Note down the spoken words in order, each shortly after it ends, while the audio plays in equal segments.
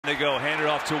They go, hand it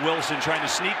off to Wilson, trying to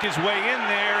sneak his way in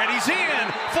there, and he's in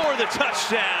for the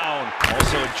touchdown.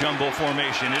 Also a jumbo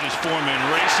formation. It is Foreman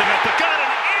racing at the gun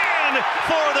and in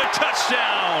for the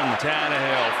touchdown.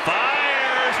 Tannehill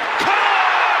fires,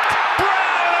 caught!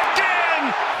 Brown again!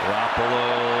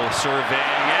 Garoppolo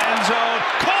surveying end zone,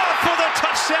 caught for the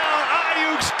touchdown.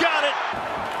 Ayuk's got it.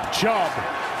 Chubb.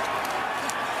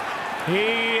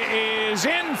 He is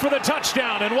in for the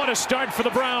touchdown, and what a start for the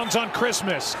Browns on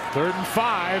Christmas. 3rd and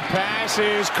 5, pass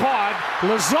is caught.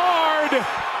 Lazard,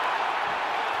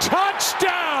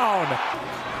 touchdown!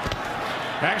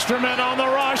 Extra men on the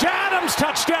rush, Adams,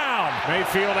 touchdown!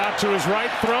 Mayfield out to his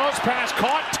right, throws, pass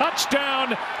caught,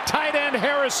 touchdown, tight end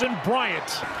Harrison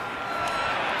Bryant.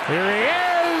 Here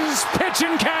he is, pitch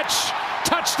and catch.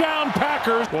 Touchdown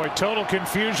Packers. Boy, total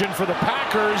confusion for the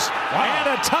Packers. Wow.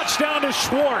 And a touchdown to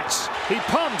Schwartz. He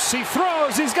pumps, he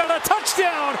throws, he's got a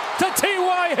touchdown to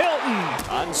T.Y. Hilton.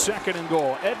 On 2nd and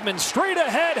goal, Edmonds straight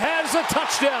ahead has a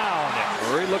touchdown.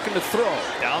 Murray looking to throw.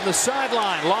 Down the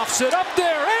sideline, lofts it up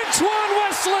there. Antoine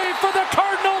Wesley for the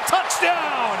Cardinal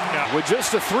touchdown. With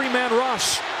just a 3-man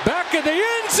rush. Back in the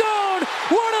end zone.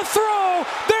 What a throw.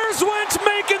 There's Wentz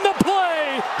making the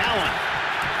play. Allen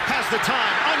has the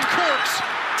time, uncorks,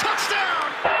 touchdown!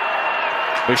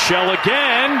 Michel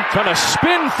again, trying to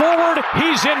spin forward,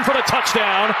 he's in for the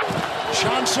touchdown.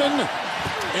 Johnson,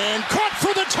 and caught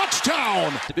for the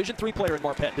touchdown! Division III player in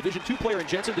Marpet, Division II player in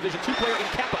Jensen, Division II player in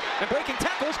Kappa. And breaking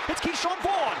tackles, it's Keyshawn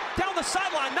Vaughn. Down the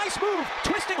sideline, nice move,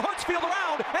 twisting Hartsfield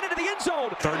around and into the end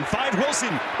zone. 3rd and 5,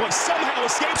 Wilson, boy, somehow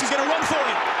escapes, he's gonna run for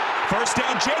it. First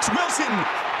down, Jakes, Wilson.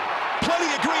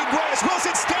 Plenty of green grass.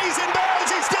 Wilson stays in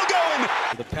bounds. He's still going.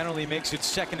 The penalty makes it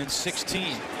 2nd and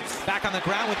 16. Back on the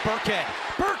ground with Burkhead.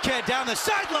 Burkhead down the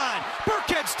sideline.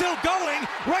 Burkhead still going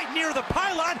right near the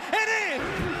pylon and in.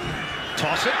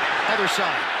 Toss it. Other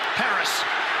side. Harris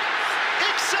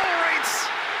accelerates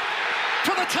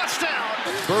for the touchdown.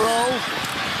 Burrow.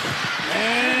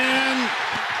 And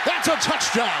that's a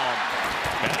touchdown.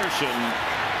 Patterson,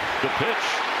 the pitch.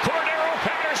 Cordero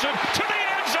Patterson to the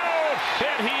end zone.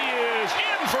 And he is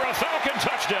in for a Falcon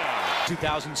touchdown.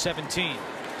 2017.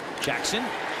 Jackson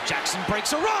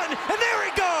breaks a run, and there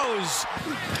he goes.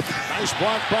 Nice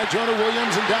block by Jonah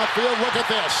Williams in downfield. Look at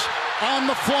this. On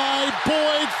the fly,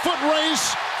 Boyd, foot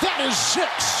race. That is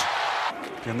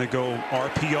 6. And they go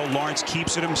RPO. Lawrence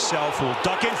keeps it himself. Will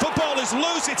duck in. Football is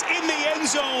loose. It's in the end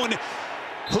zone.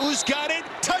 Who's got it?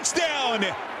 Touchdown.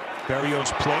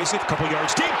 Berrios plays it. A couple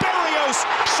yards deep. Berrios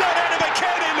shot out of a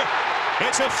cannon.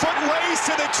 It's a foot race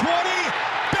to the 20.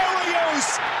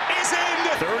 Berrios is in.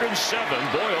 3rd and 7.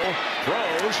 Boyle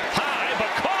throws high,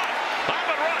 but caught.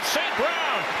 Ivan Ross St.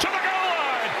 Brown to the goal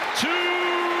line. To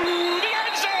the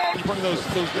end zone. You bring those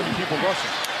many people rushing.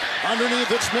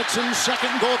 Underneath, it's Mixon.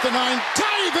 2nd and goal at the 9.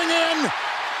 Diving in.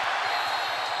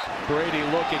 Brady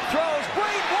looking. Throws.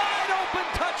 Great wide open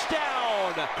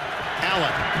touchdown.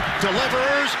 Allen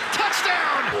delivers.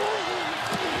 Touchdown.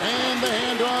 And the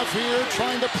handoff here,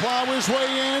 trying to plow his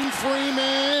way in.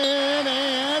 Freeman,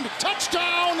 and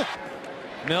touchdown!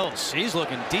 Mills, he's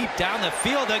looking deep down the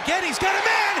field again. He's got a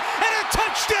man and a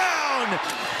touchdown!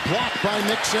 Blocked by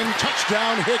Mixon,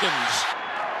 touchdown Higgins.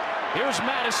 Here's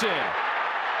Madison.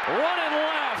 Running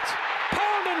left.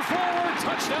 Pounding forward.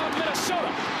 Touchdown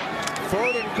Minnesota.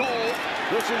 3rd and goal.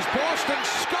 This is Boston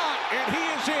Scott, and he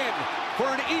is in for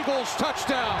an Eagles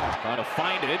touchdown. Trying to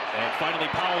find it, and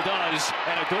finally Powell does.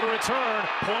 And a good return,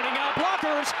 pointing out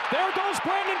blockers. There goes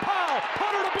Brandon Powell.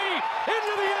 Punter to beat.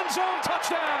 Into the end zone.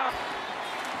 Touchdown.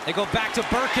 They go back to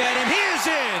Burkhead, and he is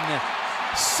in.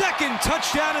 2nd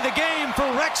touchdown of the game for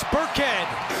Rex Burkhead.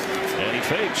 And he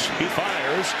fakes. He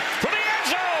fires for the end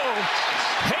zone.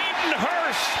 Hayden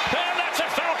Hurst. And that's a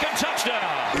Falcon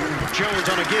touchdown. Jones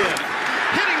on a give.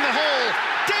 Hitting the hole.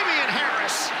 Damian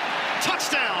Harris.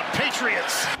 Touchdown,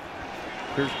 Patriots.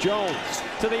 Here's Jones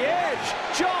to the edge.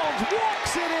 Jones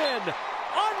walks it in.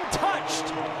 Untouched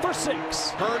for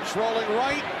 6. Hurts rolling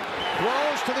right.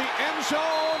 Throws to the end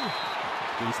zone.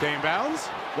 Did he stay in bounds?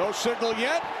 No signal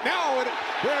yet. Now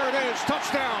there it is.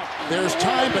 Touchdown. There's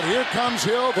time, but here comes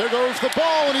Hill. There goes the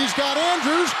ball, and he's got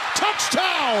Andrews.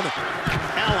 Touchdown!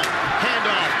 Allen,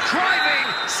 handoff, driving,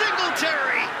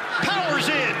 Singletary, powers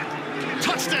in.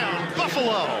 Touchdown,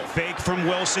 Buffalo. Fake from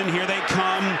Wilson. Here they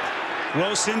come.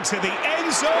 Wilson to the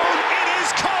end zone. It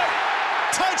is caught.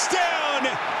 Touchdown.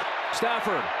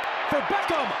 Stafford for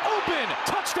Beckham. Open.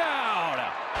 Touchdown.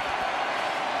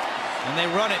 And they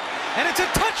run it. And it's a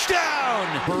touchdown!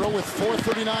 Burrow with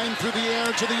 4:39 through the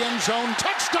air to the end zone.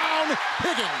 Touchdown,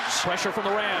 Higgins. Pressure from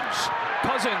the Rams.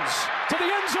 Cousins to the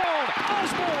end zone.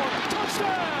 Osborne.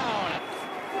 Touchdown!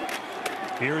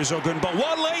 Here is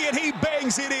Ogunbowale, and he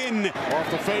bangs it in. Off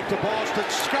the fake to Boston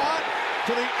Scott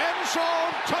to the end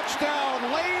zone. Touchdown,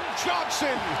 Lane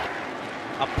Johnson.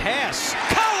 A pass.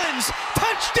 Collins,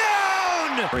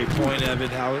 touchdown! Great point of it,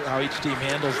 how each team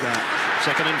handles that.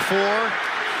 2nd and 4.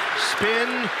 Spin.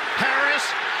 Harris.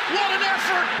 What an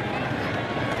effort!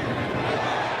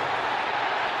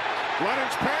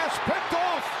 Lennon's pass picked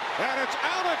off, and it's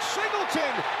Alex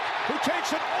Singleton who takes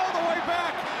it all the way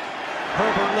back.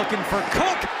 Herbert looking for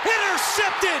Cook.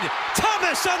 Intercepted!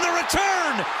 Thomas on the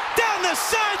return! Down the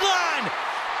sideline!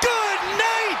 Good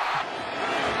night!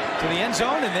 To the end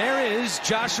zone, and there is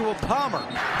Joshua Palmer.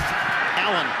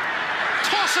 Allen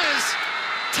tosses.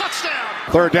 Touchdown.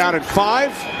 3rd down and 5.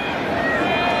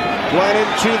 Lennon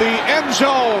to the end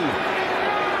zone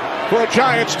for a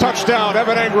Giants touchdown.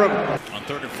 Evan Engram. On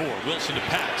 3rd and 4, Wilson to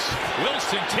pass.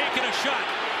 Wilson taking a shot.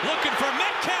 Looking for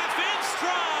Metcalf in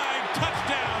stride.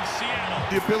 Touchdown, Seattle.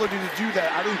 The ability to do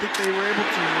that, I didn't think they were able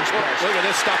to in this pass. Look at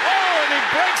this stuff. Oh, and he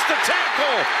breaks the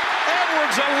tackle.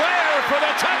 Edwards-Helaire for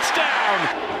the touchdown.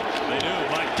 They do.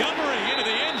 Montgomery into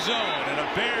the end zone and a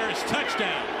Bears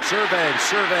touchdown. Surveying,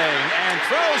 and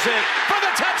throws it for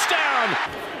the touchdown.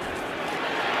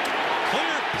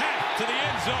 Clear path to the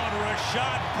end zone.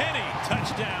 Rashad Penny.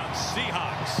 Touchdown,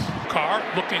 Seahawks. Carr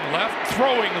looking left,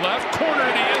 throwing left, corner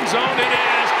to the end zone. It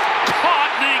is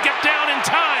caught. Did he get down in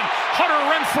time? Hunter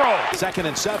Renfrow. 2nd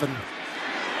and 7.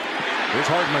 Here's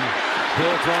Hardman.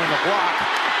 Hill throwing the block.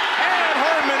 And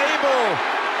Hardman able.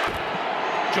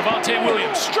 Javonte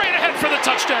Williams straight ahead for the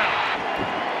touchdown.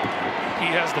 He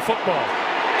has the football.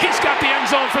 He's got the end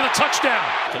zone for the touchdown.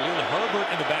 Khalil Herbert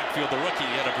in the backfield, the rookie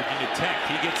out of Virginia Tech.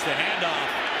 He gets the handoff.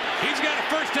 He's got a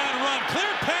 1st down run.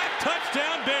 Clear path,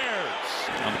 touchdown Bears.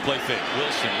 On the play fake,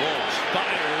 Wilson rolls,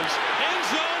 fires, end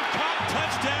zone, caught,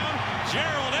 touchdown,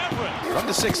 Gerald Everett. From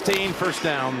the 16, 1st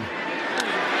down.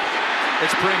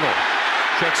 It's Pringle.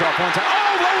 Checks off one time.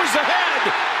 Oh, lowers the head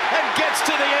and gets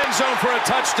to the end zone for a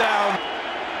touchdown.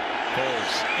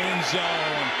 Pulls, end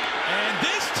zone, and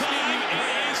this time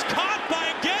it is caught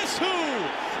by guess who?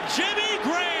 Jimmy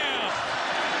Graham.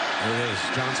 There it is.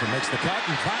 Johnson makes the cut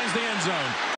and finds the end zone.